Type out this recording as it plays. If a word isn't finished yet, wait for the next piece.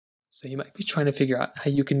So you might be trying to figure out how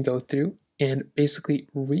you can go through and basically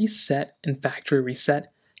reset and factory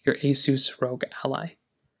reset your Asus Rog Ally.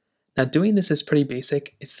 Now doing this is pretty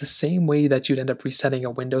basic. It's the same way that you'd end up resetting a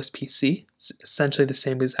Windows PC. It's essentially the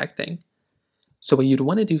same exact thing. So what you'd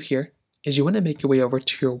want to do here is you want to make your way over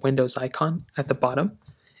to your Windows icon at the bottom,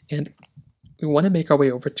 and we want to make our way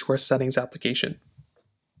over to our settings application.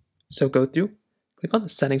 So go through, click on the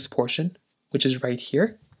settings portion, which is right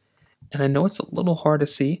here. And I know it's a little hard to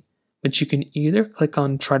see, but you can either click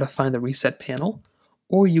on try to find the reset panel,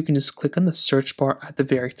 or you can just click on the search bar at the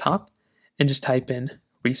very top and just type in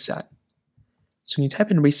reset. So when you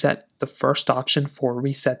type in reset, the first option for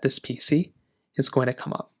reset this PC is going to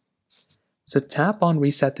come up. So tap on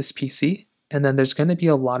reset this PC, and then there's going to be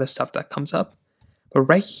a lot of stuff that comes up. But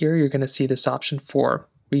right here, you're going to see this option for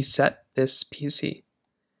reset this PC.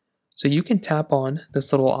 So you can tap on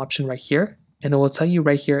this little option right here, and it will tell you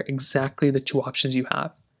right here exactly the two options you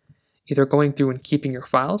have. Either going through and keeping your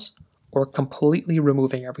files, or completely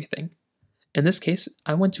removing everything. In this case,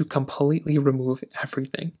 I want to completely remove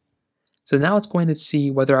everything. So now it's going to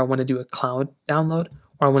see whether I want to do a cloud download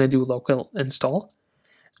or I want to do local install.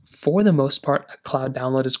 For the most part, a cloud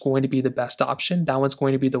download is going to be the best option. That one's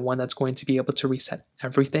going to be the one that's going to be able to reset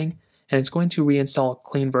everything, and it's going to reinstall a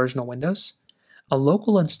clean version of Windows. A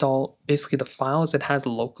local install, basically the files it has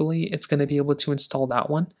locally, it's going to be able to install that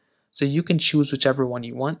one. So you can choose whichever one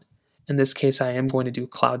you want. In this case, I am going to do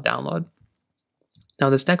cloud download. Now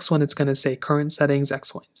this next one, it's going to say current settings,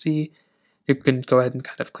 X, Y, and Z. You can go ahead and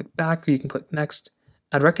kind of click back, or you can click next.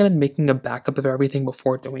 I'd recommend making a backup of everything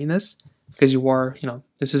before doing this, because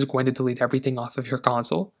this is going to delete everything off of your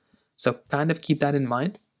console. So kind of keep that in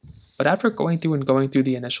mind. But after going through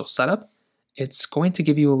the initial setup, it's going to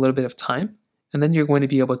give you a little bit of time, and then you're going to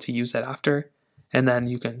be able to use it after, and then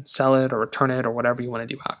you can sell it or return it or whatever you want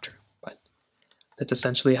to do after. But that's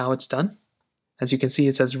essentially how it's done. As you can see,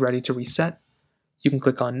 it says ready to reset. You can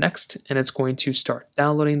click on next, and it's going to start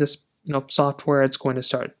downloading this software. It's going to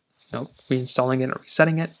start reinstalling it or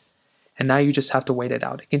resetting it. And now you just have to wait it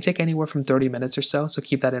out. It can take anywhere from 30 minutes or so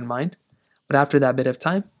keep that in mind. But after that bit of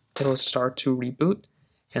time, it'll start to reboot,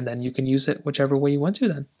 and then you can use it whichever way you want to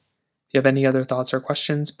then. If you have any other thoughts or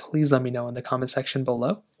questions, please let me know in the comment section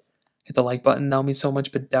below. Hit the like button, that'll mean so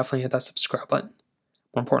much, but definitely hit that subscribe button.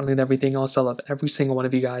 More importantly than everything else, I love every single one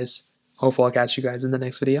of you guys. Hopefully I'll catch you guys in the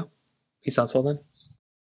next video. Peace out, till then.